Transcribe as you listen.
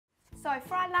So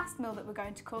for our last meal that we're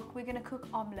going to cook, we're going to cook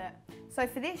omelette. So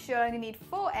for this you'll only need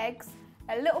 4 eggs,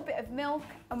 a little bit of milk,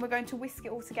 and we're going to whisk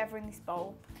it all together in this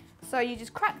bowl. So you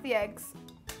just crack the eggs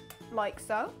like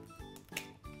so.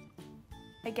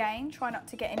 Again, try not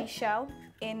to get any shell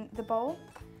in the bowl,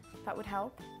 that would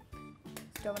help.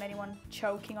 Don't want anyone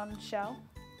choking on the shell.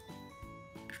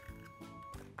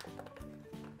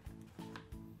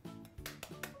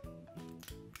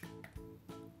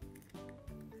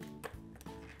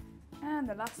 And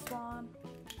the last one,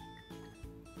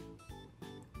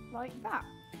 like that.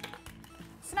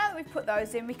 So now that we've put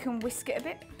those in, we can whisk it a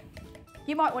bit.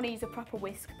 You might want to use a proper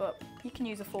whisk, but you can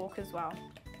use a fork as well.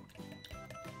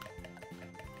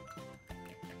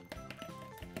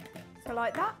 So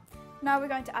like that. Now we're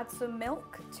going to add some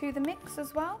milk to the mix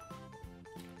as well.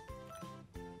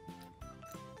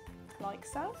 Like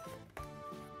so.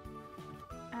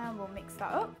 And we'll mix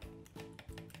that up.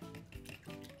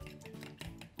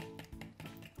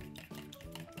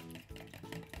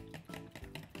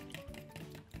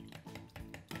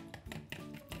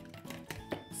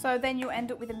 So then you'll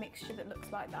end up with a mixture that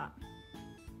looks like that.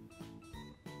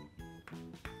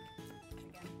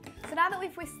 So now that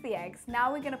we've whisked the eggs,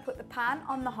 now we're going to put the pan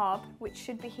on the hob, which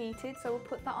should be heated. So we'll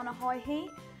put that on a high heat,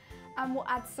 and we'll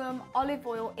add some olive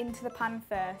oil into the pan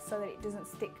first so that it doesn't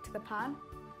stick to the pan.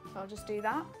 So I'll just do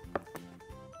that.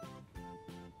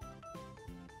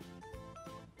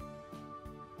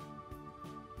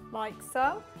 Like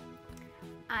so.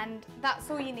 And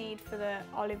that's all you need for the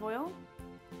olive oil.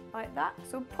 Like that.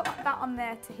 So we'll put that on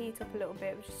there to heat up a little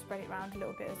bit. We'll just spread it around a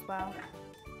little bit as well.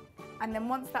 And then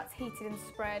once that's heated and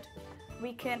spread,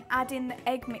 we can add in the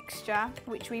egg mixture,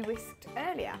 which we whisked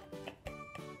earlier.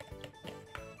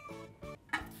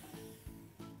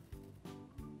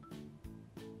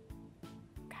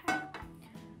 Okay.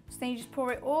 So then you just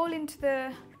pour it all into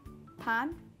the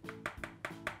pan,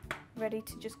 ready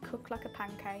to just cook like a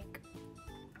pancake.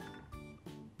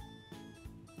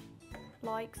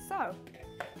 Like so.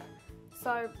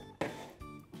 So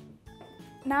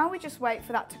now we just wait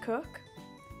for that to cook,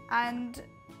 and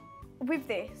with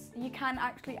this you can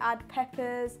actually add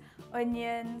peppers,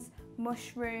 onions,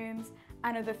 mushrooms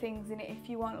and other things in it if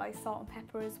you want, like salt and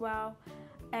pepper as well.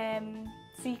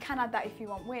 So you can add that if you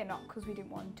want. We're not, because we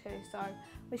didn't want to, so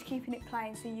we're just keeping it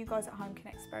plain so you guys at home can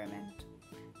experiment.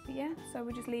 But yeah, so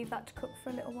we'll just leave that to cook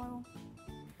for a little while.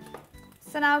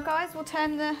 So now guys, we'll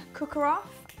turn the cooker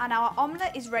off and our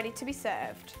omelette is ready to be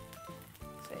served.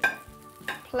 So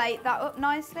plate that up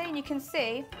nicely, and you can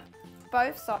see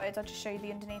both sides, I'll just show you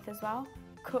the underneath as well,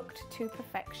 cooked to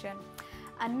perfection.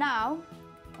 And now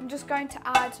I'm just going to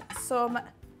add some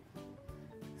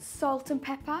salt and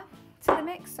pepper to the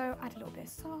mix. So add a little bit of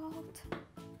salt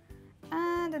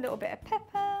and a little bit of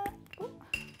pepper. Ooh.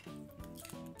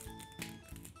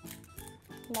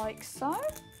 Like so.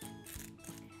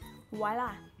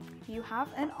 Voila, you have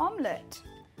an omelette.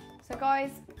 So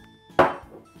guys,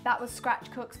 that was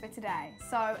Scratch Cooks for today.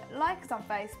 So like us on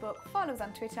Facebook, follow us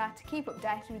on Twitter to keep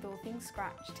updated with all things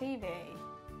Scratch TV.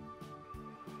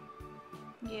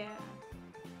 Yeah.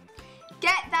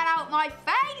 Get that out my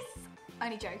face!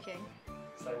 Only joking.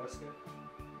 Say whisker?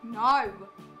 No! I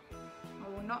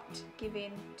will not give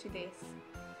in to this.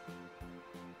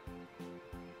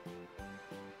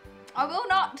 I will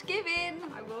not give in.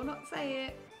 I will not say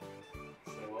it.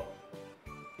 Say what?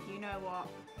 You know what.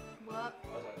 What? I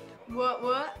don't know. What?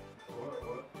 What?